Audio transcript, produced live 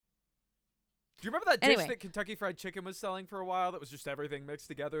Do you remember that dish Anyway. that Kentucky Fried Chicken was selling for a while that was just everything mixed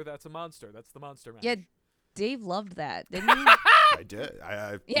together? That's a monster. That's the Monster Mash. Yeah, Dave loved that, didn't he? I did.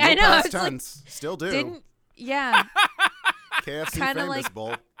 Yeah, I know. Past It's like, tense. Still do. Yeah. KFC Kinda famous like-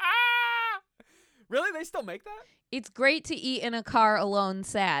 bowl. Really? They still make that? It's great to eat in a car alone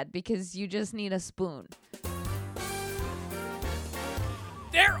sad because you just need a spoon.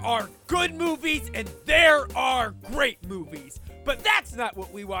 There are good movies and there are great movies. But that's not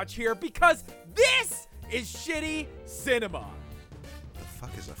what we watch here because this is shitty cinema. The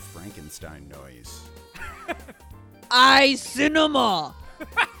fuck is a Frankenstein noise? Cinema.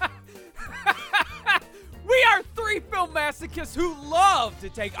 We are three film masochists who love to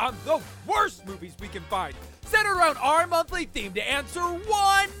take on the worst movies we can find, centered around our monthly theme to answer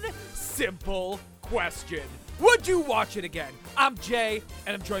one simple question. Would you watch it again? I'm Jay,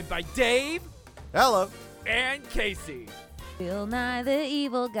 and I'm joined by Dave. Hello. And Casey. Bill Nye the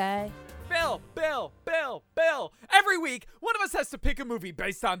Evil Guy. Bill. Every week, one of us has to pick a movie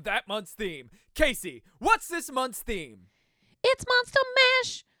based on that month's theme. Casey, what's this month's theme? It's Monster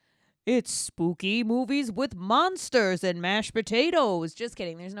Mash. It's spooky movies with monsters and mashed potatoes. Just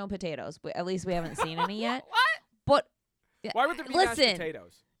kidding. There's no potatoes. But at least we haven't seen any yet. What? But Why would there be mashed listen,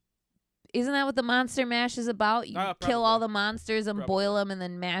 potatoes? isn't that what the Monster Mash is about? You kill all probably. the monsters and Probably. boil them and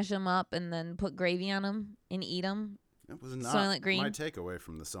then mash them up and then put gravy on them and eat them. That was not Soylent Green? my takeaway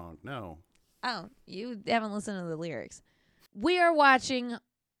from the song. No. Oh, you haven't listened to the lyrics. We are watching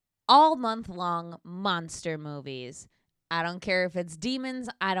all month long monster movies. I don't care if it's demons.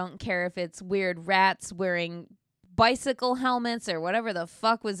 I don't care if it's weird rats wearing bicycle helmets or whatever the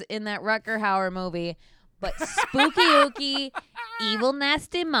fuck was in that Rutger Hauer movie. But spooky ooky, evil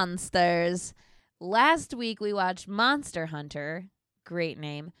nasty monsters. Last week we watched Monster Hunter, great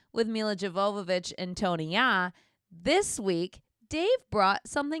name, with Mila Jovovich and Tony Ya. This week, Dave brought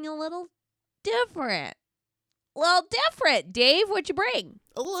something a little different. Dave, what'd you bring?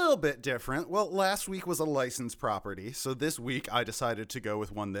 A little bit different. Well, last week was a licensed property, so this week I decided to go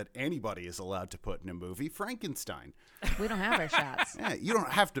with one that anybody is allowed to put in a movie, Frankenstein. We don't have our shots. Yeah, you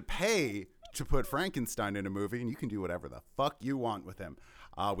don't have to pay to put Frankenstein in a movie, and you can do whatever the fuck you want with him,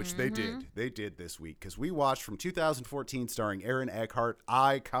 which they did. They did this week, because we watched from 2014 starring Aaron Eckhart,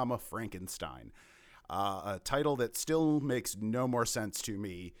 Frankenstein. A title that still makes no more sense to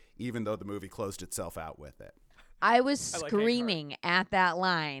me, even though the movie closed itself out with it. I was like screaming at that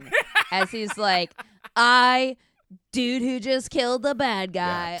line as he's like, dude who just killed the bad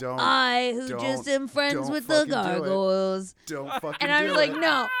guy. Yeah, who just am friends don't with the fucking do it. gargoyles. Don't fucking And I was do like, it.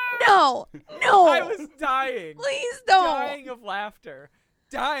 no. I was dying. Please don't. Dying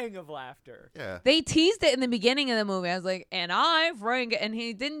of laughter. Yeah. They teased it in the beginning of the movie. I was like, Frank, and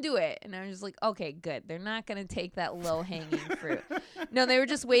he didn't do it. And I was just like, okay, good. They're not going to take that low-hanging fruit. No, they were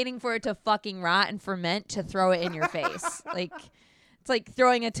just waiting for it to fucking rot and ferment to throw it in your face. Like, it's like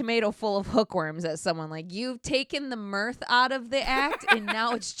throwing a tomato full of hookworms at someone. Like, you've taken the mirth out of the act, and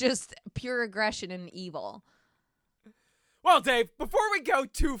now it's just pure aggression and evil. Well, Dave, before we go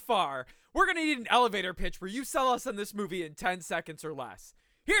too far, we're going to need an elevator pitch where you sell us on this movie in 10 seconds or less.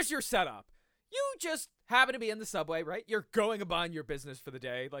 Here's your setup. You just happen to be in the subway, right? You're going about your business for the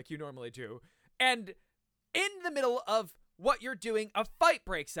day like you normally do. And in the middle of what you're doing, a fight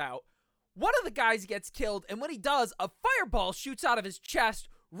breaks out. One of the guys gets killed, and when he does, a fireball shoots out of his chest,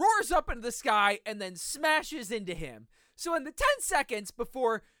 roars up into the sky, and then smashes into him. So in the 10 seconds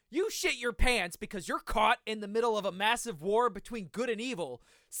before you shit your pants because you're caught in the middle of a massive war between good and evil,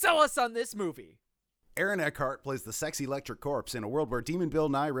 sell us on this movie. Aaron Eckhart plays the sexy electric corpse in a world where Demon Bill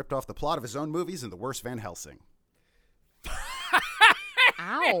Nye ripped off the plot of his own movies in the worst Van Helsing.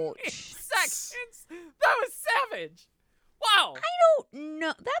 Ouch. Seconds? That was savage. Wow. I don't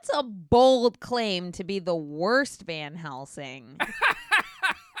know. That's a bold claim to be the worst Van Helsing.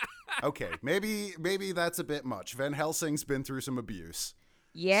 Okay, maybe that's a bit much. Van Helsing's been through some abuse.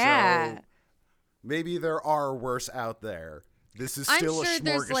 Yeah. So maybe there are worse out there. This is still I'm sure a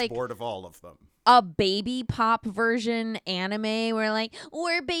there's, like, smorgasbord of all of them. A baby pop version anime where like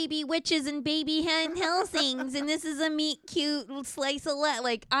we're baby witches and baby Van Helsings and this is a meet cute slice of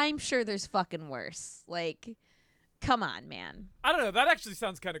like I'm sure there's fucking worse. Like, come on, man. I don't know. That actually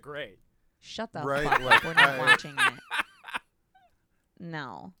sounds kind of great. Shut the Right, fuck like, up. We're not watching it.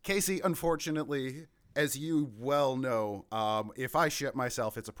 No. Casey, unfortunately, as you well know, if I shit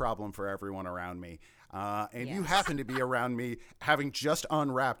myself, it's a problem for everyone around me. And you Yes. happen to be around me having just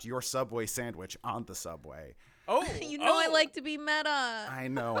unwrapped your Subway sandwich on the Subway. Oh, You know I like to be meta. I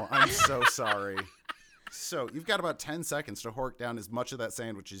know. I'm so sorry. So you've got about 10 seconds to hork down as much of that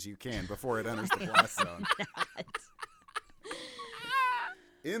sandwich as you can before it enters the blast zone.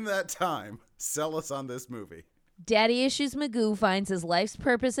 In that time, sell us on this movie. Daddy Issues Magoo finds his life's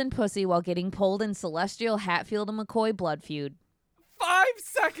purpose in pussy while getting pulled in Celestial Hatfield and McCoy blood feud. 5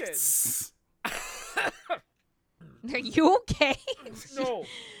 seconds. Are you okay? No.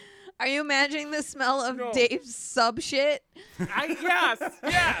 Are you imagining the smell of No. Dave's sub shit? Yes,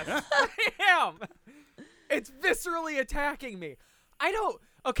 I am. It's viscerally attacking me.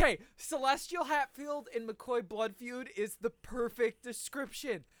 Okay, Celestial Hatfield and McCoy blood feud is the perfect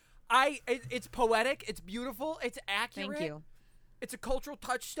description. It's poetic, it's beautiful, it's accurate. Thank you. It's a cultural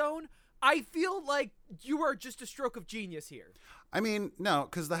touchstone. I feel like you are just a stroke of genius here. I mean, no,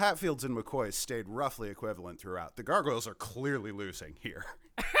 because the Hatfields and McCoys stayed roughly equivalent throughout. The Gargoyles are clearly losing here.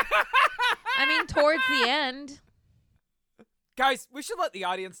 I mean, towards the end. Guys, we should let the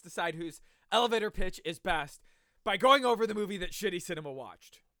audience decide whose elevator pitch is best by going over the movie that Shitty Cinema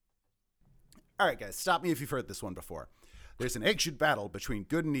watched. All right, guys, stop me if you've heard this one before. There's an ancient battle between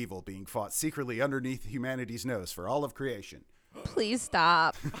good and evil being fought secretly underneath humanity's nose for all of creation. Please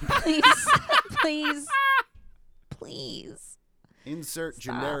stop. Please. Please. Please. Insert Stop.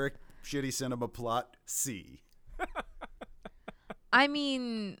 generic Shitty Cinema plot C. I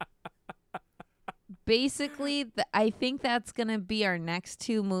mean, basically, I think that's going to be our next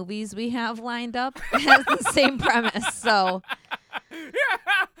 2 movies we have lined up. It has the same premise, so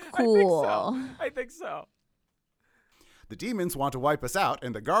Yeah, cool. I think so. The demons want to wipe us out,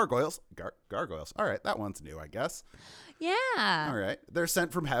 and the gargoyles... Gargoyles? All right, that one's new, I guess. Yeah. All right, they're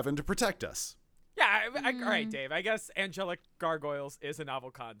sent from heaven to protect us. Yeah, all right, Dave. I guess angelic gargoyles is a novel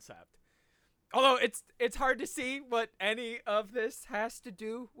concept. Although it's hard to see what any of this has to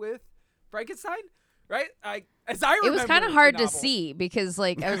do with Frankenstein, right? As I remember, It was kind of hard the to novel- see because,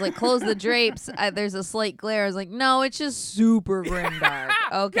 like, I was like, close the drapes. There's a slight glare. I was like, no, it's just super grim dark.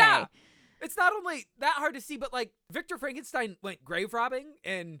 Okay. Yeah. It's not only that hard to see, but like Victor Frankenstein went grave robbing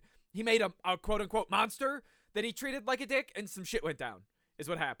and he made a quote unquote monster that he treated like a dick, and some shit went down. Is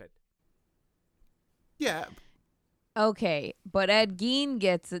what happened. Yeah, Okay, but Ed Gein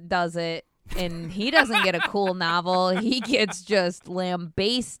does it, and he doesn't get a cool novel. He gets just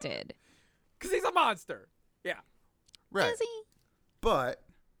lambasted. Because he's a monster. Yeah. right. Is he? But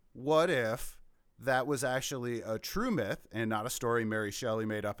what if that was actually a true myth and not a story Mary Shelley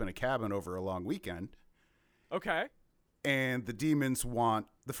made up in a cabin over a long weekend, Okay. and the demons want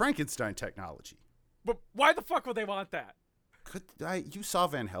the Frankenstein technology? But why the fuck would they want that? You saw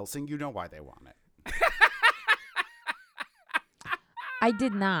Van Helsing. You know why they want it. I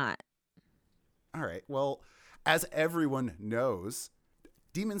did not. All right. Well, as everyone knows,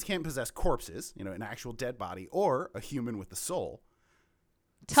 demons can't possess corpses, an actual dead body, or a human with a soul.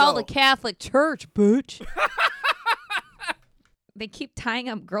 Tell So- the Catholic Church, bitch. They keep tying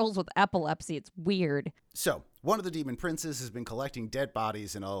up girls with epilepsy. It's weird. So, one of the demon princes has been collecting dead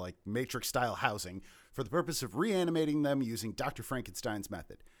bodies in a Matrix-style housing for the purpose of reanimating them using Dr. Frankenstein's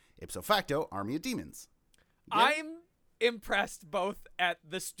method. Ipso facto, army of demons. Yep. I'm impressed both at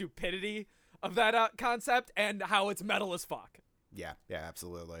the stupidity of that concept and how it's metal as fuck. Yeah,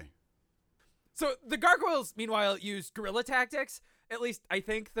 absolutely. So the gargoyles, meanwhile, use guerrilla tactics. At least I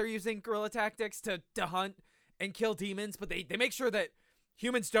think they're using guerrilla tactics to hunt and kill demons, but they make sure that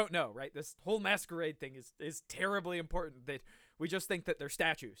humans don't know, right? This whole masquerade thing is terribly important, that we just think that they're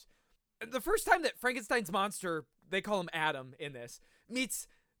statues. The first time that Frankenstein's monster, they call him Adam in this, meets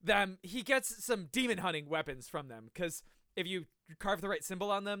them, he gets some demon hunting weapons from them, because if you carve the right symbol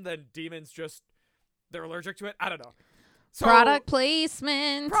on them, then demons they're allergic to it. I don't know. So, Product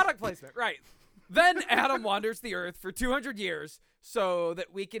placement. Product placement, right. Then Adam wanders the earth for 200 years so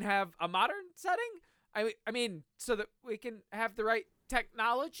that we can have a modern setting? I mean, so that we can have the right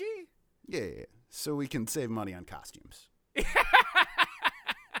technology? Yeah. So we can save money on costumes.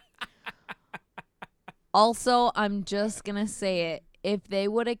 Also, I'm just going to say it. If they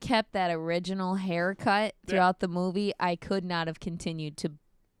would have kept that original haircut throughout the movie, I could not have continued to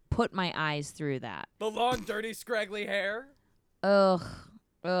put my eyes through that. The long, dirty, scraggly hair? Ugh.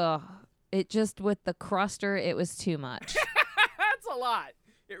 It just, with the cruster, it was too much. That's a lot.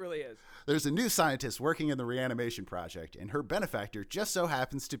 It really is. There's a new scientist working in the reanimation project, and her benefactor just so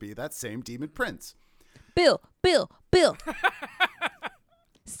happens to be that same demon prince. Bill.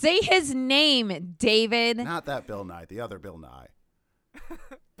 Say his name, David. Not that Bill Nye, the other Bill Nye.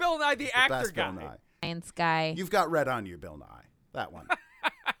 Bill Nye, the actor Best guy. Bill Nye. Science guy. You've got red on you, Bill Nye. That one.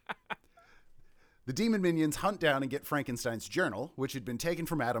 The demon minions hunt down and get Frankenstein's journal, which had been taken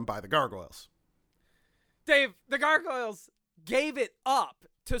from Adam by the gargoyles. Dave, the gargoyles gave it up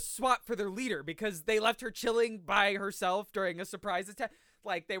to swap for their leader because they left her chilling by herself during a surprise attack.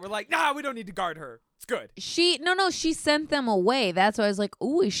 Like they were like, nah, we don't need to guard her. It's good. She sent them away. That's why I was like,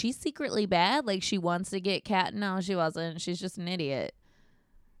 ooh, is she secretly bad? Like she wants to get Cat. No, she wasn't. She's just an idiot.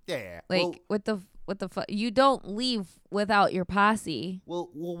 Yeah. Like what the fuck? You don't leave without your posse.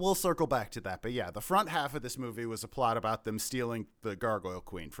 We'll circle back to that. But yeah, the front half of this movie was a plot about them stealing the Gargoyle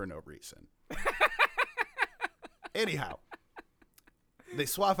Queen for no reason. Anyhow, they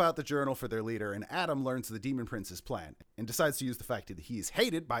swap out the journal for their leader, and Adam learns the Demon Prince's plan and decides to use the fact that he is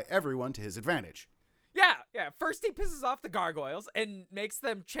hated by everyone to his advantage. Yeah. First he pisses off the gargoyles and makes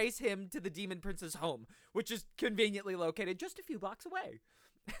them chase him to the Demon Prince's home, which is conveniently located just a few blocks away.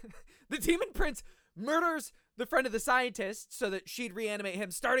 The Demon Prince murders the friend of the scientist so that she'd reanimate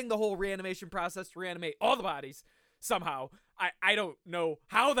him, starting the whole reanimation process to reanimate all the bodies somehow. I don't know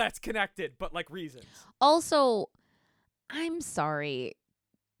how that's connected, but like reasons. Also, I'm sorry.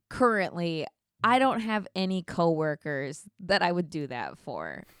 Currently, I don't have any coworkers that I would do that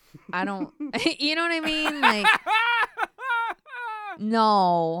for. I don't, you know what I mean? Like,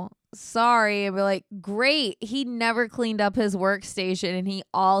 no, sorry. I'd be like, great. He never cleaned up his workstation and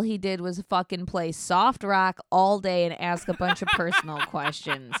all he did was fucking play soft rock all day and ask a bunch of personal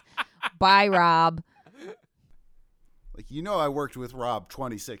questions. Bye, Rob. Like, I worked with Rob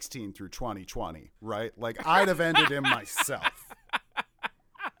 2016 through 2020, right? Like, I'd have ended him myself.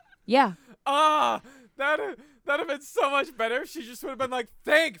 Yeah. That'd have been so much better if she just would have been like,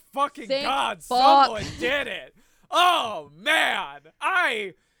 thank fucking God fuck. someone did it. Oh, man.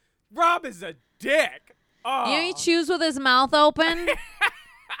 Rob is a dick. Oh. You know he chews with his mouth open?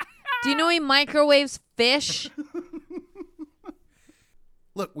 Do you know he microwaves fish?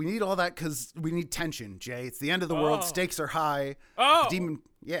 Look, we need all that because we need tension, Jay. It's the end of the world. Stakes are high. Oh.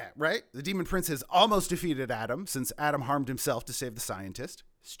 Right? The Demon Prince has almost defeated Adam since Adam harmed himself to save the scientist.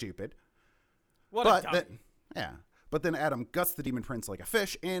 Stupid. What a dummy. But then Adam guts the Demon Prince like a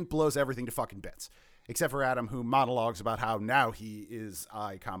fish and blows everything to fucking bits. Except for Adam, who monologues about how now he is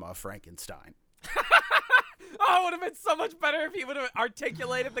Frankenstein. Oh, it would have been so much better if he would have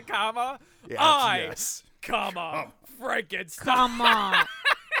articulated the comma. Yes. Comma, Frankenstein. Come on.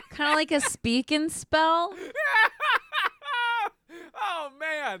 Kind of like a speak and spell. Oh,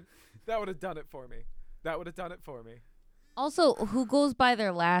 man. That would have done it for me. Also, who goes by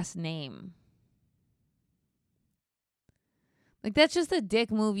their last name? Like, that's just a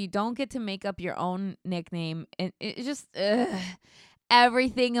dick move. You don't get to make up your own nickname. And it just,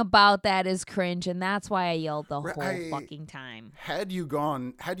 everything about that is cringe. And that's why I yelled the whole fucking time. Had you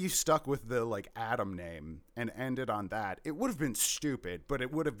stuck with the, like, Adam name and ended on that, it would have been stupid, but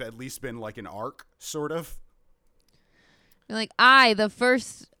it would have at least been like an arc, sort of. You're like, I, the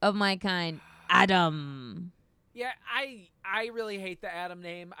first of my kind, Adam. Yeah, I really hate the Adam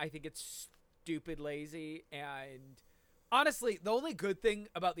name. I think it's stupid lazy, and honestly, the only good thing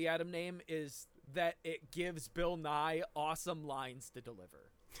about the Adam name is that it gives Bill Nye awesome lines to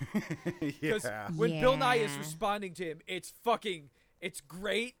deliver. Because when Bill Nye is responding to him, it's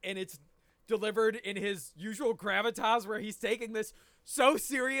great, and it's delivered in his usual gravitas where he's taking this so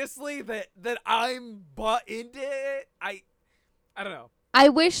seriously that I'm bought into it. I don't know. I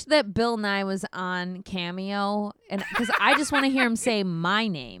wish that Bill Nye was on Cameo, and because I just want to hear him say my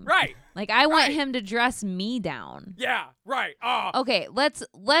name. Right. Like I want him to dress me down. Yeah. Right. Oh. Okay. Let's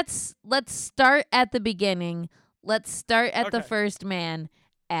start at the beginning. Let's start at the first man,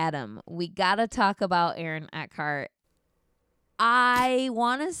 Adam. We gotta talk about Aaron Eckhart. I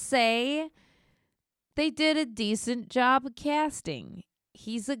want to say they did a decent job of casting.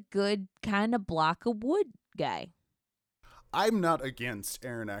 He's a good kind of block of wood guy. I'm not against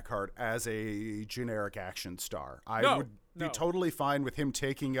Aaron Eckhart as a generic action star. I would be totally fine with him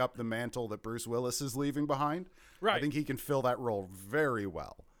taking up the mantle that Bruce Willis is leaving behind. Right. I think he can fill that role very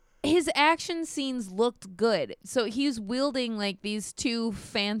well. His action scenes looked good. So he's wielding like these two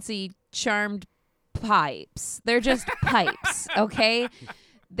fancy charmed pipes. They're just pipes, okay?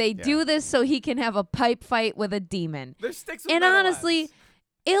 They do this so he can have a pipe fight with a demon. There's sticks with and metal honestly, ends.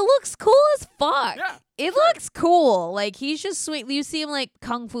 It looks cool as fuck. Yeah, it looks cool. Like, he's just sweet. You see him, like,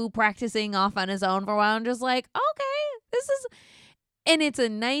 kung fu practicing off on his own for a while. I'm just like, okay, this is... And it's a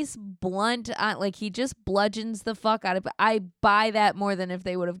nice blunt... like, he just bludgeons the fuck out of it. I buy that more than if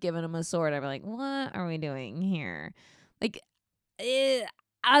they would have given him a sword. I'd be like, what are we doing here? Like, I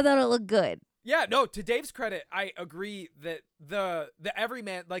thought it looked good. Yeah, no, to Dave's credit, I agree that the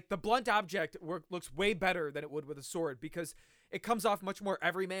everyman, like, the blunt object looks way better than it would with a sword because... It comes off much more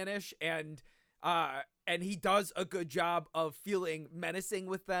everyman-ish, and he does a good job of feeling menacing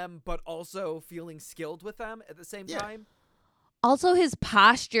with them, but also feeling skilled with them at the same time. Also, his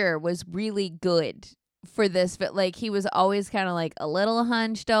posture was really good. for this, but like he was always kind of like a little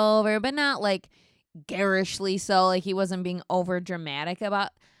hunched over, but not like garishly so. Like he wasn't being over dramatic about.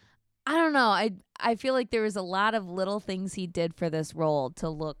 I don't know. I feel like there was a lot of little things he did for this role to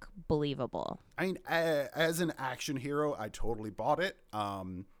look believable. I mean, as an action hero, I totally bought it.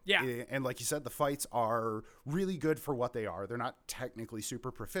 Yeah. And like you said, the fights are really good for what they are. They're not technically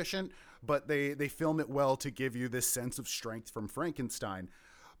super proficient, but they film it well to give you this sense of strength from Frankenstein.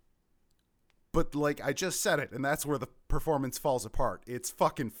 But like I just said it, and that's where the performance falls apart. It's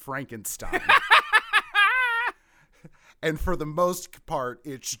fucking Frankenstein. And for the most part,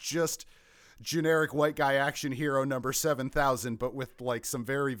 it's just generic white guy action hero number 7,000, but with like some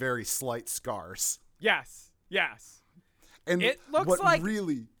very, very slight scars. Yes. And It looks what like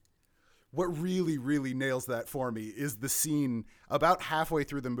really nails that for me is the scene about halfway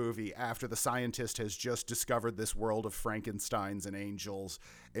through the movie after the scientist has just discovered this world of Frankensteins and angels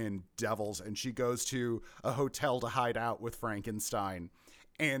and devils, and she goes to a hotel to hide out with Frankenstein.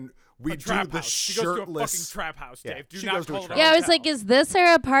 And we do the shirtless. She goes to a fucking shirtless. trap house, Dave. Yeah, Do she not goes to a call it trap a Yeah, I was hotel. like, is this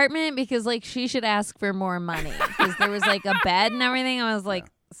her apartment? Because like she should ask for more money because there was like a bed and everything. I was like,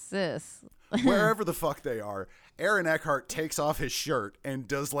 sis. Wherever the fuck they are, Aaron Eckhart takes off his shirt and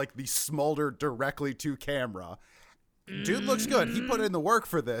does like the smolder directly to camera. Dude looks good. He put in the work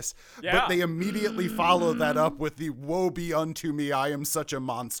for this. Yeah. But they immediately follow that up with the "Woe be unto me, I am such a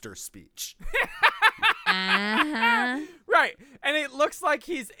monster" speech. Uh-huh. Right. And it looks like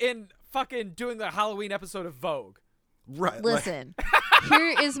he's in fucking doing the Halloween episode of Vogue. Right. Listen,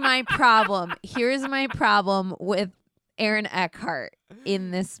 here is my problem. Here's my problem with Aaron Eckhart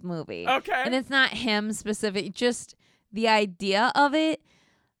in this movie. Okay. And it's not him specific, just the idea of it.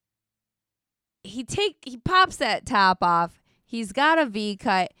 He pops that top off. He's got a V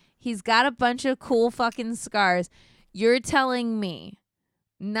cut. He's got a bunch of cool fucking scars. You're telling me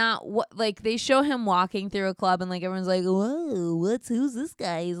not what, like they show him walking through a club and like everyone's like, whoa, who's this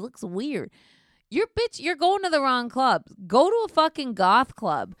guy? He looks weird. You're going to the wrong club. Go to a fucking goth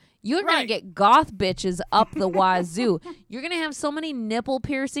club. You're going to get goth bitches up the wazoo. You're going to have so many nipple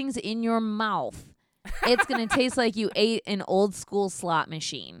piercings in your mouth. It's going to taste like you ate an old school slot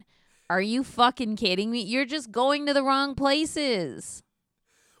machine. Are you fucking kidding me? You're just going to the wrong places.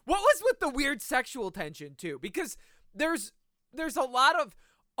 What was with the weird sexual tension too? Because there's a lot of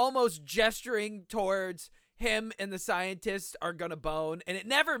almost gesturing towards him and the scientist are gonna bone, and it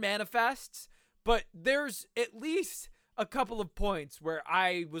never manifests, but there's at least a couple of points where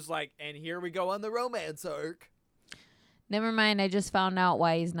I was like, and here we go on the romance arc. Never mind, I just found out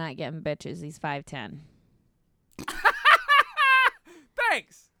why he's not getting bitches. He's 5'10".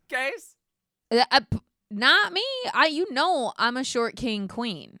 Thanks, Case. Not me. I'm a short king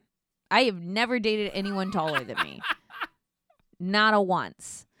queen. I have never dated anyone taller than me. Not a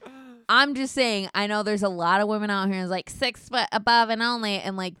once. I'm just saying, I know there's a lot of women out here who's like 6 foot above and only,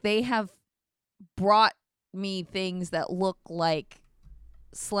 and like they have brought me things that look like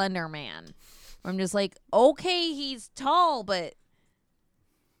Slender Man. I'm just like, okay, he's tall, but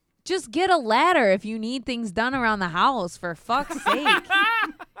just get a ladder if you need things done around the house, for fuck's sake.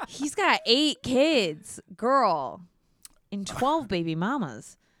 He's got 8 kids, girl, and 12 baby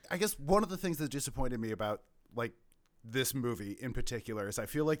mamas. I guess one of the things that disappointed me about like this movie in particular is I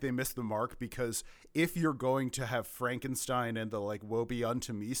feel like they missed the mark, because if you're going to have Frankenstein and the like "woe be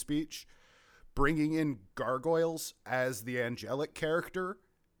unto me" speech, bringing in gargoyles as the angelic character,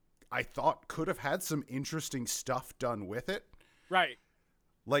 I thought could have had some interesting stuff done with it. Right.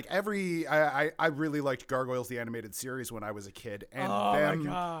 Like I really liked Gargoyles the animated series when I was a kid, and Oh them my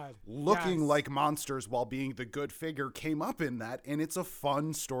God. looking Yes. like monsters while being the good figure came up in that, and it's a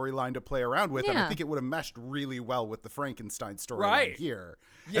fun storyline to play around with, and I Yeah. think it would have meshed really well with the Frankenstein storyline Right. here.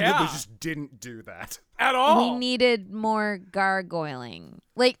 And Yeah. then they just didn't do that. At all. We needed more gargoyling.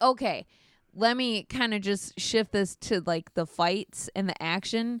 Like, okay, let me kind of just shift this to like the fights and the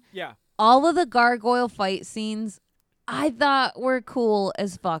action. Yeah. All of the gargoyle fight scenes I thought were cool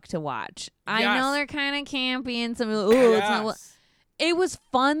as fuck to watch. I know Yes. they're kind of campy and some, it's not what. Yes. It was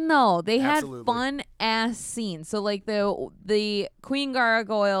fun though. They Absolutely. had fun ass scenes. So like the Queen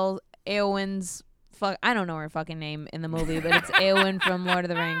Gargoyle, Eowyn's fuck, I don't know her fucking name in the movie, but it's Eowyn from Lord of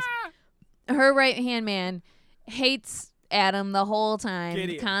the Rings. Her right hand man hates Adam the whole time,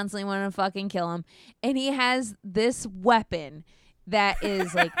 Gideon. constantly wanting to fucking kill him, and he has this weapon that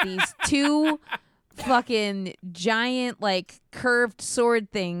is like these 2 fucking giant like curved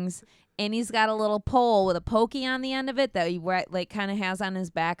sword things, and he's got a little pole with a pokey on the end of it that he like kind of has on his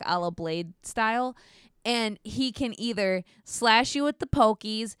back a la Blade style, And he can either slash you with the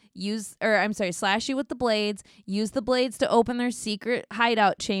pokies, slash you with the blades, use the blades to open their secret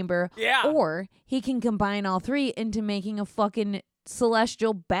hideout chamber, or he can combine all three into making a fucking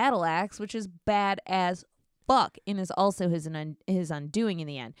celestial battle axe, which is bad as fuck and is also his undoing in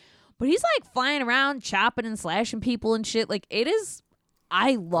the end. But he's like flying around, chopping and slashing people and shit. Like, it is.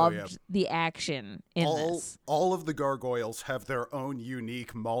 I loved the action in this. All of the gargoyles have their own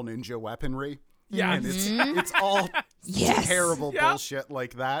unique Mall Ninja weaponry. Yeah, and it's all terrible bullshit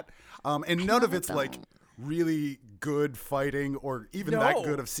like that. And none of it's like really good fighting or even that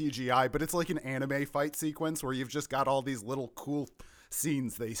good of CGI, but it's like an anime fight sequence where you've just got all these little cool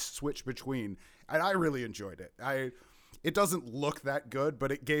scenes they switch between, and I really enjoyed it. It doesn't look that good,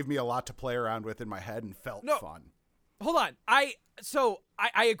 but it gave me a lot to play around with in my head and felt fun. Hold on. I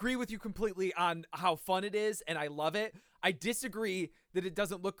agree with you completely on how fun it is, and I love it. I disagree that it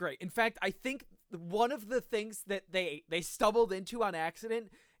doesn't look great. In fact, I think one of the things that they stumbled into on accident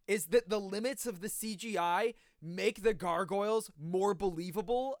is that the limits of the CGI make the gargoyles more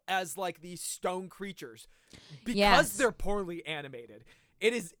believable as like these stone creatures because they're poorly animated.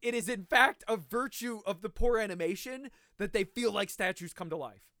 It is in fact a virtue of the poor animation that they feel like statues come to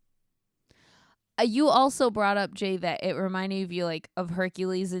life. You also brought up, Jay, that it reminded you like of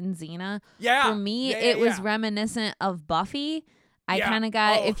Hercules and Xena. Yeah. For me, it was reminiscent of Buffy. I kind of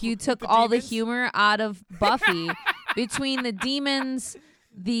got if you took all the humor out of Buffy between the demons,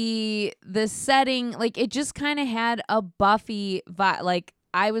 the setting, like it just kind of had a Buffy vibe. Like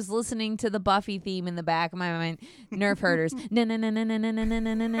I was listening to the Buffy theme in the back of my mind. Nerf herders.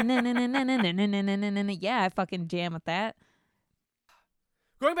 Yeah, I fucking jam with that.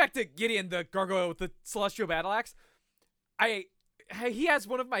 Going back to Gideon, the gargoyle with the celestial battle axe, he has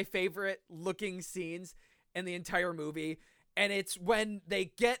one of my favorite looking scenes in the entire movie, and it's when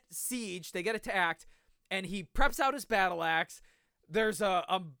they get sieged, they get attacked, and he preps out his battle axe. There's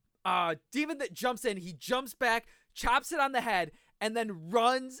a demon that jumps in. He jumps back, chops it on the head, and then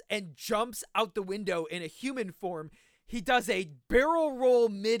runs and jumps out the window in a human form. He does a barrel roll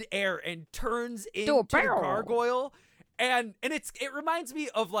midair and turns into the gargoyle. And it reminds me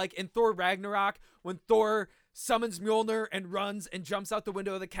of like in Thor Ragnarok when Thor summons Mjolnir and runs and jumps out the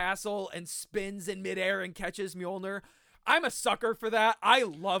window of the castle and spins in midair and catches Mjolnir. I'm a sucker for that. I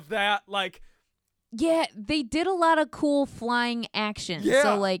love that. Like, yeah, they did a lot of cool flying action. Yeah,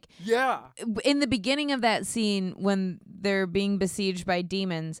 so like, in the beginning of that scene when they're being besieged by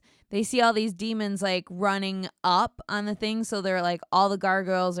demons, they see all these demons like running up on the thing. So they're like, all the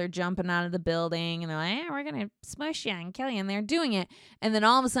gargoyles are jumping out of the building and they're like, we're going to smush you and kill you. And they're doing it. And then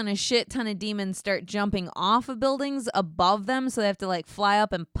all of a sudden a shit ton of demons start jumping off of buildings above them. So they have to like fly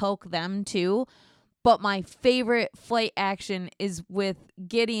up and poke them too. But my favorite flight action is with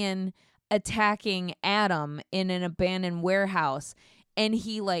Gideon attacking Adam in an abandoned warehouse. And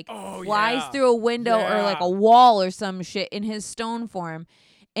he like flies through a window or like a wall or some shit in his stone form.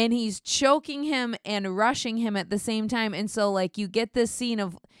 And he's choking him and rushing him at the same time. And so like you get this scene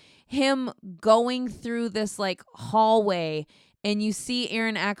of him going through this like hallway and you see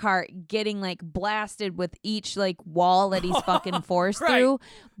Aaron Eckhart getting like blasted with each like wall that he's fucking forced through.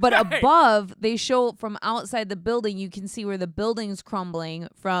 But above, they show from outside the building, you can see where the building's crumbling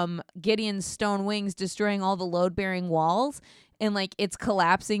from Gideon's stone wings destroying all the load-bearing walls. And like it's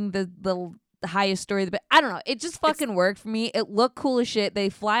collapsing the highest story. But I don't know. It just fucking worked for me. It looked cool as shit. They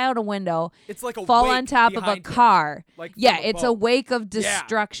fly out a window. It's like a fall wake on top of a car. Like it's a wake of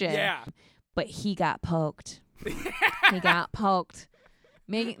destruction. Yeah. But he got poked. He got poked.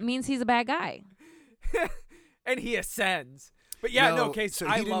 Means he's a bad guy. And he ascends. But so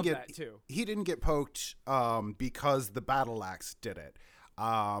I love that too. He didn't get poked because the battle axe did it.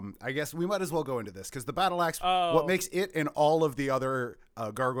 I guess we might as well go into this because the battle axe, what makes it and all of the other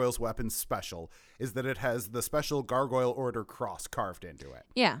gargoyles' weapons special is that it has the special gargoyle order cross carved into it.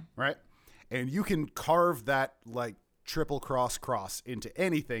 Yeah. Right? And you can carve that like triple cross into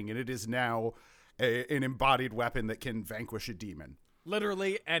anything, and it is now an embodied weapon that can vanquish a demon.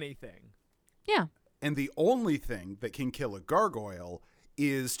 Literally anything. Yeah. And the only thing that can kill a gargoyle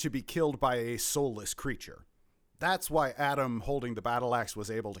is to be killed by a soulless creature. That's why Adam holding the battle axe was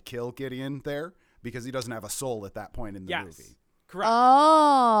able to kill Gideon there, because he doesn't have a soul at that point in the movie. Correct.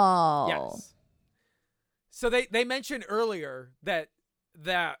 Oh. Yes. So they mentioned earlier that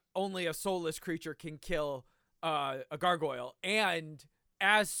only a soulless creature can kill a gargoyle, and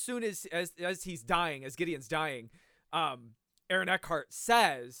as soon as he's dying, as Gideon's dying, Aaron Eckhart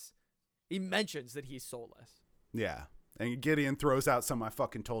he mentions that he's soulless. Yeah. And Gideon throws out some "I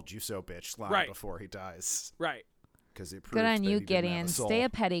fucking told you so" bitch line before he dies. Right. because it proved Good on that you, he didn't have Gideon. a soul. Stay a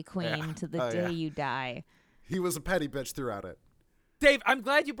petty queen Yeah. to the Oh, day yeah. you die. He was a petty bitch throughout it. Dave, I'm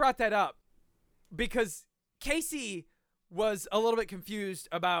glad you brought that up because Casey was a little bit confused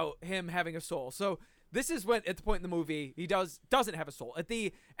about him having a soul. So this is when, at the point in the movie, he doesn't have a soul. At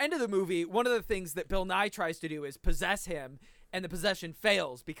the end of the movie, one of the things that Bill Nye tries to do is possess him, and the possession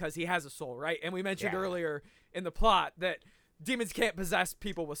fails because he has a soul, right? And we mentioned earlier in the plot that demons can't possess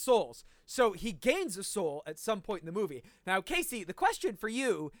people with souls. So he gains a soul at some point in the movie. Now, Casey, the question for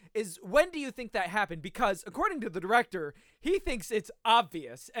you is, when do you think that happened? Because according to the director, he thinks it's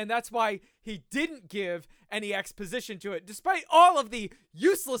obvious, and that's why he didn't give any exposition to it, despite all of the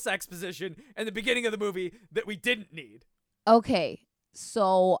useless exposition in the beginning of the movie that we didn't need. Okay,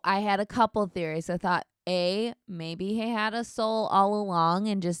 so I had a couple theories. I thought, A, maybe he had a soul all along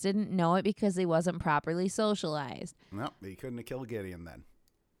and just didn't know it because he wasn't properly socialized. No, he couldn't have killed Gideon then.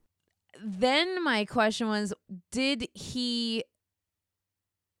 Then my question was, did he,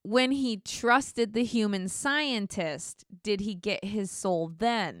 when he trusted the human scientist, did he get his soul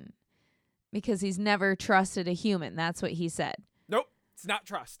then? Because he's never trusted a human. That's what he said. Nope, it's not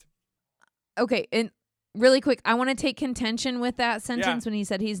trust. Okay, and really quick, I want to take contention with that sentence when he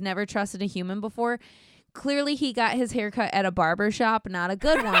said he's never trusted a human before. Clearly, he got his haircut at a barber shop, not a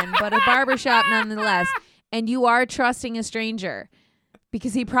good one, but a barber shop nonetheless. And you are trusting a stranger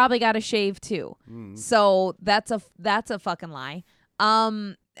because he probably got a shave too. So that's a fucking lie.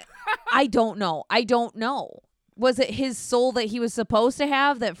 I don't know. Was it his soul that he was supposed to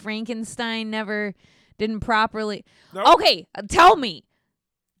have that Frankenstein didn't properly? Nope. Okay, tell me.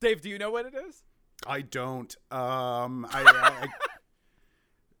 Dave, do you know what it is? I don't. I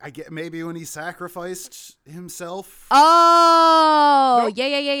get maybe when he sacrificed himself. Oh, Nope.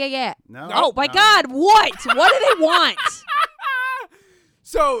 yeah. No. Oh my no. God, what? What do they want?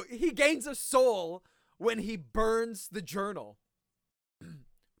 So he gains a soul when he burns the journal.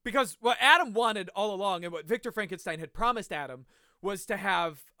 Because what Adam wanted all along, and what Victor Frankenstein had promised Adam, was to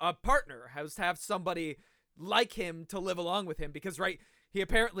have a partner, was to have somebody like him to live along with him. Because, right, he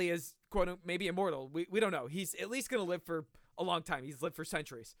apparently is, quote, maybe immortal. We don't know. He's at least going to live for a long time. He's lived for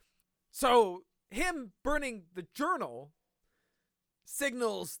centuries. So him burning the journal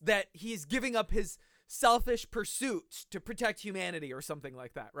signals that he's giving up his selfish pursuit to protect humanity or something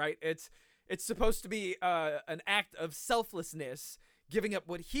like that, right? It's supposed to be an act of selflessness, giving up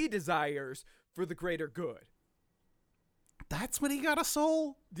what he desires for the greater good. That's when he got a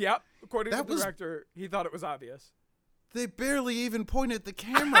soul? Yep. According to That the was- director, he thought it was obvious. They barely even pointed the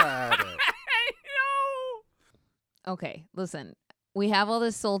camera at it. I know. Okay, listen. We have all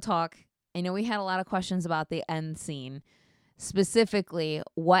this soul talk. I know we had a lot of questions about the end scene. Specifically,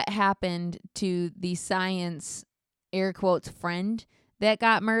 what happened to the science, air quotes, friend that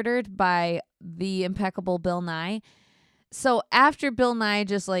got murdered by the impeccable Bill Nye. So after Bill Nye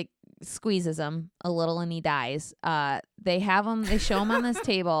just like squeezes him a little and he dies, they show him on this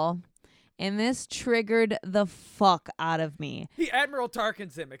table, and this triggered the fuck out of me. He Admiral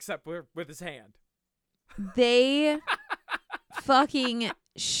Tarkins him, except with his hand. They fucking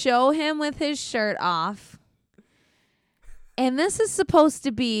show him with his shirt off. And this is supposed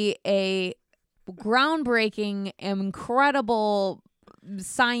to be a groundbreaking, incredible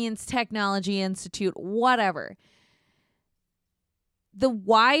science technology institute, whatever. The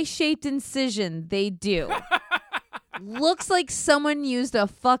Y-shaped incision they do looks like someone used a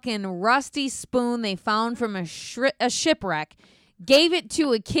fucking rusty spoon they found from a shipwreck, gave it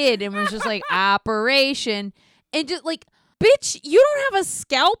to a kid, and was just like, operation. And just like, bitch, you don't have a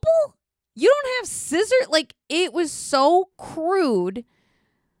scalpel? You don't have scissors? Like, it was so crude.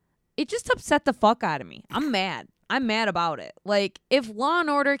 It just upset the fuck out of me. I'm mad. I'm mad about it. Like, if Law and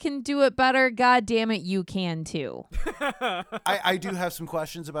Order can do it better, god damn it, you can too. I do have some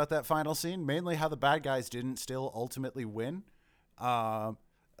questions about that final scene, mainly how the bad guys didn't still ultimately win.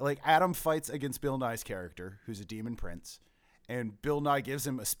 Like, Adam fights against Bill Nye's character, who's a demon prince, and Bill Nye gives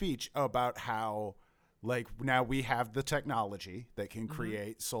him a speech about how, like, now we have the technology that can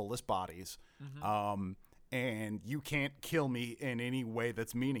create soulless bodies, and you can't kill me in any way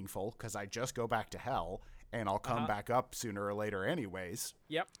that's meaningful because I just go back to hell, and I'll come back up sooner or later anyways.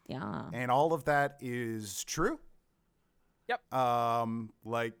 Yep. Yeah. And all of that is true. Yep.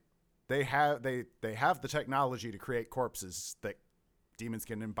 Like they have the technology to create corpses that demons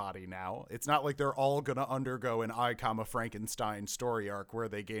can embody now. It's not like they're all going to undergo an Frankenstein story arc where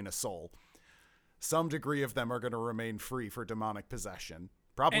they gain a soul. Some degree of them are going to remain free for demonic possession.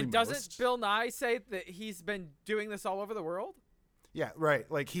 Probably And most. doesn't Bill Nye say that he's been doing this all over the world? Yeah, right.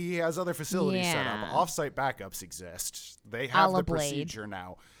 Like, he has other facilities set up. Yeah. Off-site backups exist. They have the Blade. procedure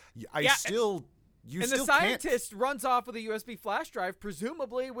now. I Yeah. still You and the still can't. scientist runs off with a USB flash drive,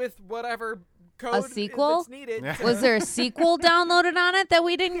 presumably with whatever code sequel? that's needed. Yeah. Was there a sequel downloaded on it that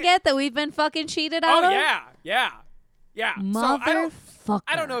we didn't get that we've been fucking cheated out Oh of? yeah. So Motherfucker.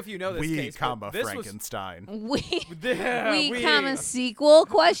 I don't know if you know this We, case, comma, but this Frankenstein. We comma sequel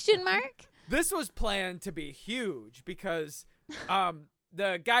question mark? This was planned to be huge because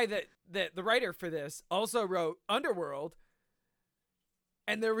the guy that the writer for this also wrote Underworld,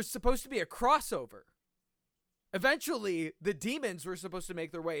 and there was supposed to be a crossover. Eventually, the demons were supposed to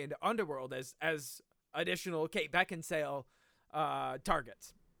make their way into Underworld as additional Kate Beckinsale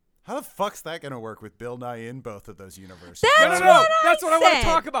targets. How the fuck's that going to work with Bill Nye in both of those universes? That's That's what I want to said.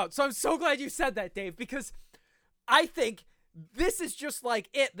 talk about. So I'm so glad you said that, Dave, because I think this is just like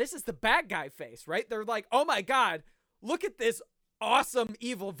it. This is the bad guy face, right? They're like, oh my God, look at this awesome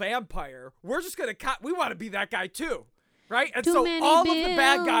evil vampire. We're just going to we want to be that guy too, right? And Too so many all of the Bill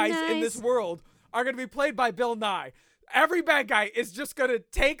bad guys in Nyes. this world are going to be played by Bill Nye. Every bad guy is just going to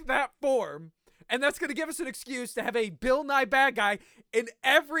take that form, and that's going to give us an excuse to have a Bill Nye bad guy in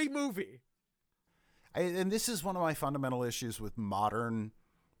every movie. And this is one of my fundamental issues with modern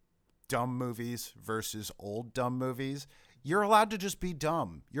dumb movies versus old dumb movies. You're allowed to just be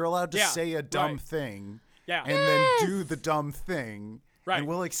dumb. You're allowed to say a dumb thing and then do the dumb thing. Right. And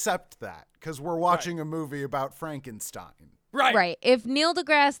we'll accept that because we're watching a movie about Frankenstein. Right. If Neil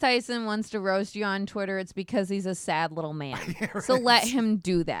deGrasse Tyson wants to roast you on Twitter, it's because he's a sad little man. So let him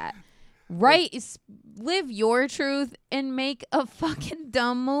do that. Right? Live your truth and make a fucking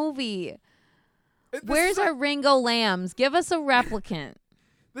dumb movie. Where's our Ringo Lambs? Give us a replicant.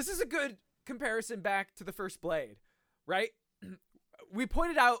 This is a good comparison back to the first Blade, right? We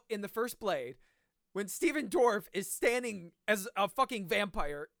pointed out in the first Blade when Stephen Dorff is standing as a fucking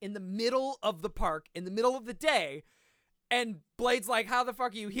vampire in the middle of the park, in the middle of the day, and Blade's like, how the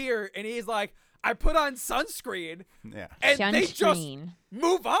fuck are you here? And he's like, I put on sunscreen. Yeah. And they just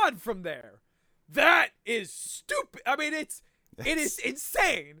move on from there. That is stupid. I mean, it is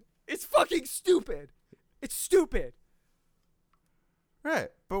insane. It's fucking stupid. It's stupid. Right.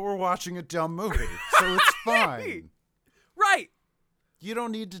 But we're watching a dumb movie, so it's fine. Right. You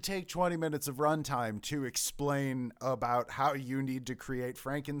don't need to take 20 minutes of runtime to explain about how you need to create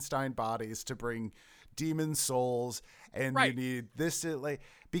Frankenstein bodies to bring demon souls, and you need this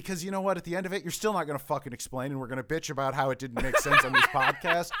because you know what, at the end of it you're still not going to fucking explain, and we're going to bitch about how it didn't make sense on this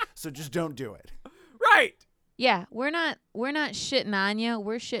podcast, so just don't do it. Right. Yeah, we're not shitting on you,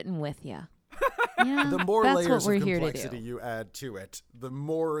 we're shitting with you. Yeah, The more that's layers what we're of here to complexity do. you add to it, the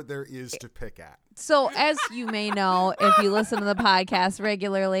more there is to pick at. So as you may know, if you listen to the podcast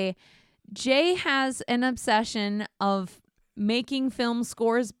regularly, Jay has an obsession of making film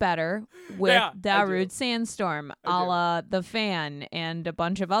scores better with Darude Sandstorm, a la The Fan, and a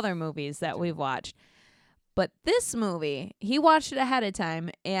bunch of other movies that we've watched. But this movie, he watched it ahead of time,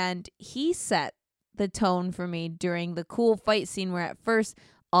 and he set the tone for me during the cool fight scene where at first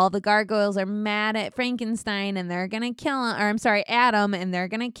all the gargoyles are mad at Frankenstein and they're going to kill him, or I'm sorry, Adam, and they're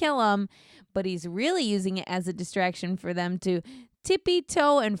going to kill him. But he's really using it as a distraction for them to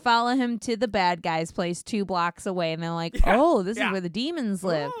tippy-toe and follow him to the bad guy's place 2 blocks away. And they're like, oh, this is where the demons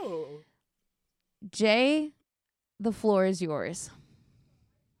live. Oh. Jay, the floor is yours.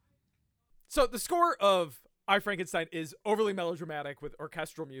 So the score of I, Frankenstein is overly melodramatic with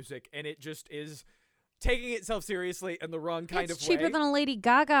orchestral music, and it just is taking itself seriously in the wrong kind of way. It's cheaper than a Lady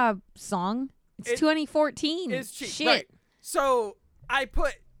Gaga song. It's 2014. It's cheap. Shit. Right. So I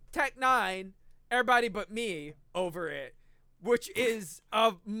put Tech 9, Everybody But Me, over it, which is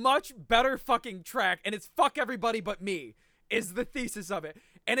a much better fucking track, and it's Fuck Everybody But Me is the thesis of it.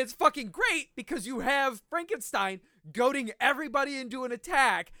 And it's fucking great because you have Frankenstein goading everybody into an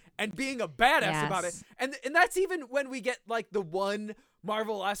attack and being a badass about it. And that's even when we get like the one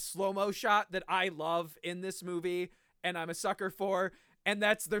Marvel-esque slow-mo shot that I love in this movie and I'm a sucker for. And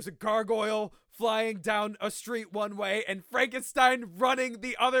there's a gargoyle flying down a street one way and Frankenstein running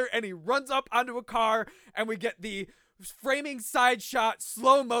the other, and he runs up onto a car, and we get the framing side shot,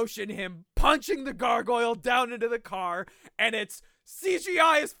 slow motion, him punching the gargoyle down into the car, and it's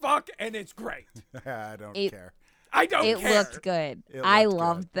CGI as fuck, and it's great. I don't care. I don't care. It looked good. I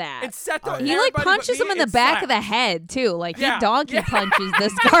loved that. It's set to He like punches him in the back of the head too. Like he donkey punches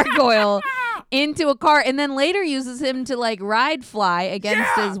this gargoyle into a car, and then later uses him to like ride fly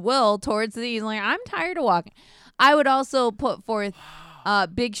against his will towards the. He's like, I'm tired of walking. I would also put forth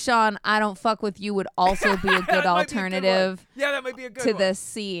Big Sean, I Don't Fuck With You would also be a good alternative. That might be a good to one. this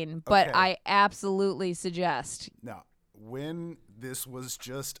scene, but Okay. I absolutely suggest. Now, when this was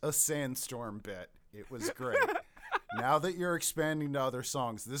just a sandstorm bit, it was great. Now that you're expanding to other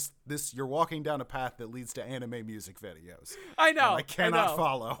songs, this you're walking down a path that leads to anime music videos. I know. And I cannot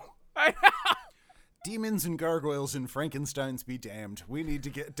follow. I know. Demons and gargoyles and Frankensteins be damned. We need to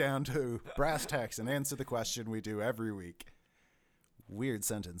get down to brass tacks and answer the question we do every week. Weird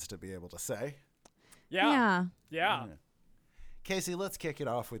sentence to be able to say. Yeah. Casey, let's kick it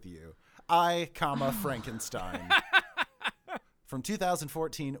off with you. Frankenstein. From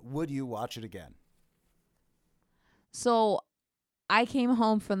 2014, would you watch it again? So I came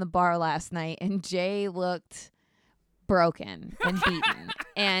home from the bar last night and Jay looked broken and beaten.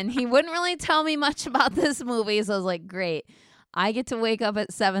 And he wouldn't really tell me much about this movie. So I was like, great. I get to wake up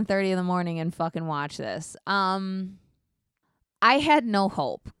at 7:30 in the morning and fucking watch this. I had no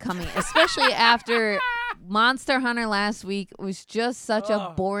hope coming, especially after Monster Hunter last week was just such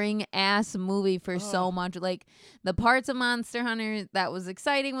a boring ass movie for so much. Like the parts of Monster Hunter that was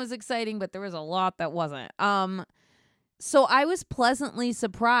exciting, but there was a lot that wasn't. So I was pleasantly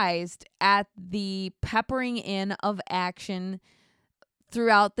surprised at the peppering in of action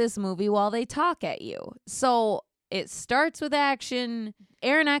throughout this movie while they talk at you. So it starts with action.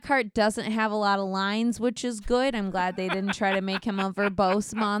 Aaron Eckhart doesn't have a lot of lines, which is good. I'm glad they didn't try to make him a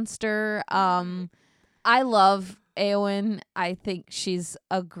verbose monster. I love Eowyn. I think she's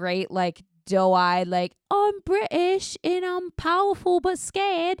a great, like, doe-eyed, like, I'm British and I'm powerful but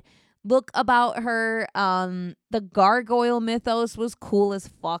scared look about her. The gargoyle mythos was cool as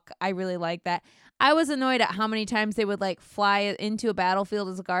fuck. I really like that. I was annoyed at how many times they would like fly into a battlefield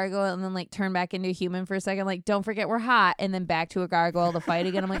as a gargoyle and then like turn back into a human for a second. Like, don't forget we're hot, and then back to a gargoyle to fight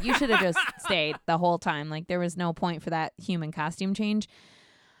again. I'm like, you should have just stayed the whole time. Like, there was no point for that human costume change.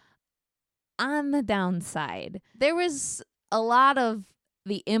 On the downside, there was a lot of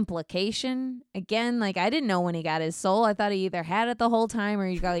the implication. Again, like, I didn't know when he got his soul. I thought he either had it the whole time or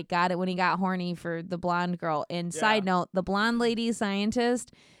he got it when he got horny for the blonde girl. And side note, the blonde lady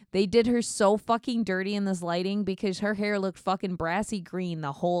scientist, they did her so fucking dirty in this lighting because her hair looked fucking brassy green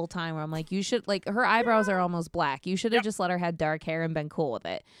the whole time. Where I'm like, you should, like, her eyebrows are almost black. You should have just let her have dark hair and been cool with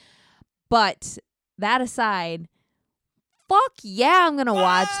it. But that aside, fuck yeah, I'm gonna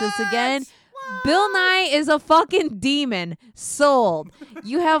watch this again. Bill Nye is a fucking demon. Sold.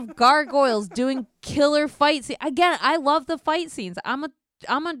 You have gargoyles doing killer fight scenes. Again, I love the fight scenes. I'm a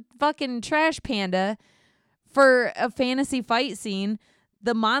fucking trash panda for a fantasy fight scene.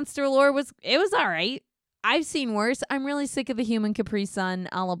 The monster lore was all right. I've seen worse. I'm really sick of the human Capri Sun,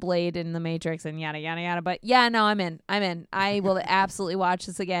 a la Blade in the Matrix and yada, yada, yada. But yeah, no, I'm in. I will absolutely watch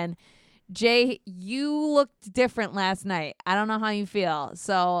this again. Jay, you looked different last night. I don't know how you feel.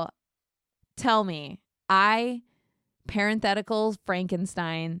 So tell me, parentheticals,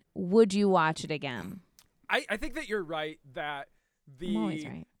 Frankenstein, would you watch it again? I think that you're right that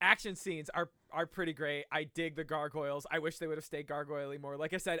the action scenes are pretty great. I dig the gargoyles. I wish they would have stayed gargoyle-y more.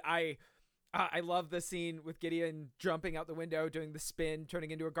 Like I said, I love the scene with Gideon jumping out the window, doing the spin,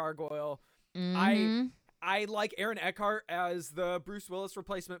 turning into a gargoyle. Mm-hmm. I like Aaron Eckhart as the Bruce Willis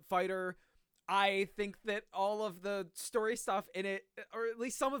replacement fighter. I think that all of the story stuff in it, or at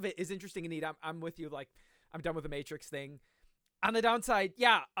least some of it, is interesting and neat. I'm with you. Like, I'm done with the Matrix thing. On the downside,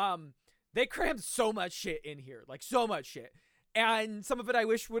 they crammed so much shit in here, like so much shit. And some of it I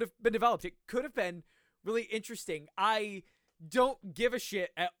wish would have been developed. It could have been really interesting. I don't give a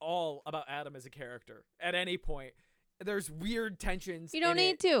shit at all about Adam as a character at any point. There's weird tensions. You don't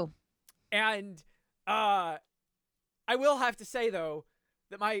need to. And I will have to say, though,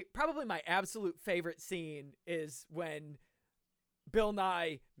 that probably my absolute favorite scene is when Bill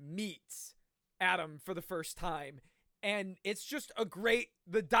Nye meets Adam for the first time. And it's just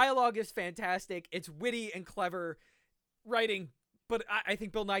the dialogue is fantastic. It's witty and clever writing, but I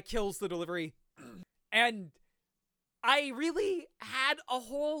think Bill Nye kills the delivery. And I really had a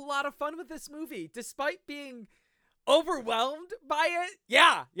whole lot of fun with this movie, despite being overwhelmed by it.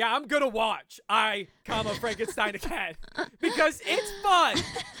 Yeah, I'm gonna watch Frankenstein again because it's fun.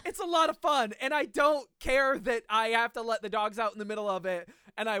 It's a lot of fun, and I don't care that I have to let the dogs out in the middle of it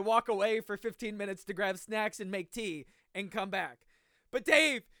and I walk away for 15 minutes to grab snacks and make tea and come back. But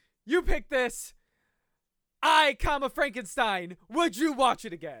Dave, you picked this. Frankenstein. Would you watch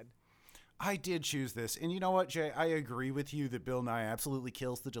it again? I did choose this. And you know what, Jay? I agree with you that Bill Nye absolutely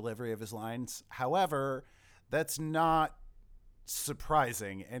kills the delivery of his lines. However, that's not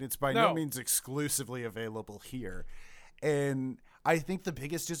surprising, and it's by no means exclusively available here. And I think the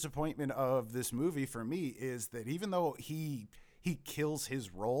biggest disappointment of this movie for me is that even though he kills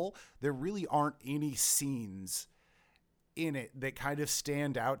his role, there really aren't any scenes in it that kind of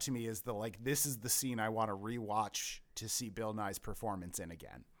stand out to me as this is the scene I want to rewatch to see Bill Nye's performance in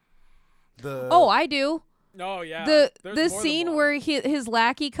again. I do. Oh yeah. The There's the more than scene one. where his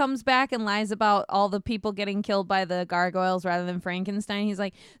lackey comes back and lies about all the people getting killed by the gargoyles rather than Frankenstein. He's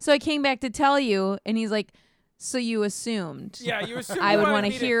like, so I came back to tell you, and he's like, so you assumed. Yeah, you assume I you would wanted wanna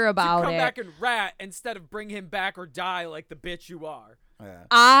me hear to about come it. back and rat instead of bring him back or die like the bitch you are. Yeah.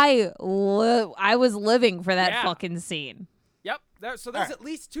 I was living for that Yeah. fucking scene. Yep. So there's Alright. at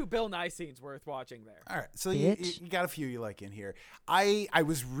least 2 Bill Nye scenes worth watching there. All right, so you Bitch. got a few you like in here. I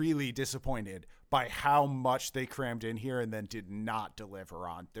was really disappointed by how much they crammed in here and then did not deliver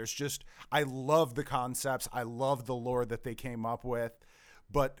on. I love the concepts. I love the lore that they came up with,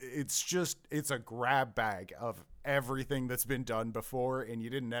 but it's a grab bag of everything that's been done before, and you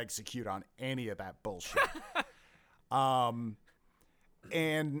didn't execute on any of that bullshit.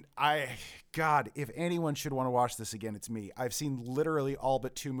 And God, if anyone should want to watch this again, it's me. I've seen literally all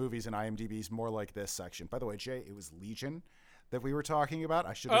but 2 movies in IMDb's More Like This section. By the way, Jay, it was Legion that we were talking about.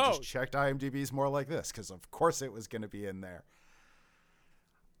 I should have just checked IMDb's More Like This, because of course it was going to be in there.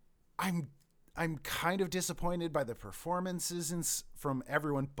 I'm kind of disappointed by the performances from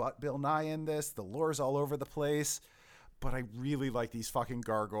everyone but Bill Nye in this. The lore's all over the place, but I really like these fucking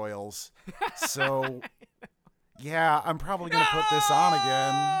gargoyles. So yeah, I'm probably going to put this on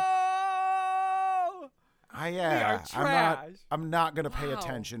again. I'm not going to pay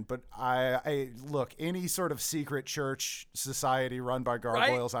attention, but I look, any sort of secret church society run by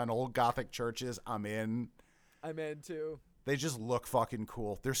gargoyles on old Gothic churches, I'm in. I'm in too. They just look fucking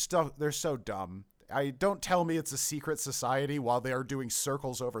cool. They're so dumb. Don't tell me it's a secret society while they are doing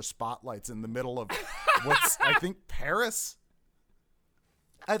circles over spotlights in the middle of what's I think Paris.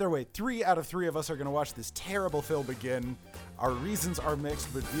 Either way, 3 out of 3 of us are going to watch this terrible film again. Our reasons are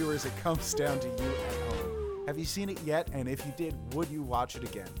mixed, but viewers, it comes down to you at home. Have you seen it yet? And if you did, would you watch it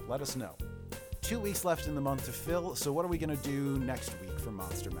again? Let us know. 2 weeks left in the month to fill, so what are we going to do next week for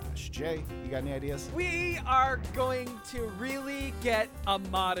Monster Mash? Jay, you got any ideas? We are going to really get a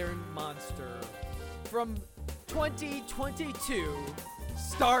modern monster from 2022,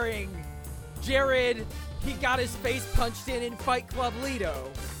 starring Jared. He got his face punched in Fight Club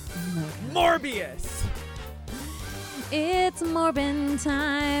Leto. Morbius. It's Morbin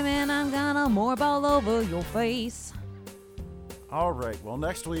time, and I'm gonna morb all over your face. All right, well,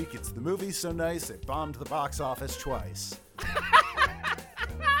 next week, it's the movie so nice it bombed the box office twice.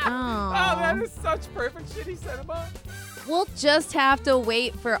 Oh, that is such perfect shitty cinema. We'll just have to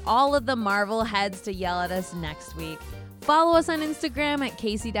wait for all of the Marvel heads to yell at us next week. Follow us on Instagram at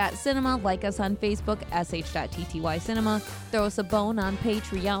casey.cinema, like us on Facebook, sh.ttycinema, throw us a bone on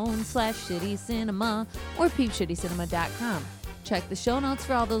Patreon/shittycinema or peepshittycinema.com. Check the show notes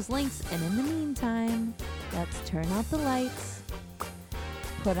for all those links, and in the meantime, let's turn out the lights,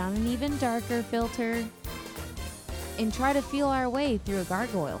 put on an even darker filter, and try to feel our way through a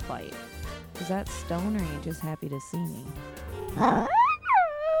gargoyle fight. Is that stone, or are you just happy to see me?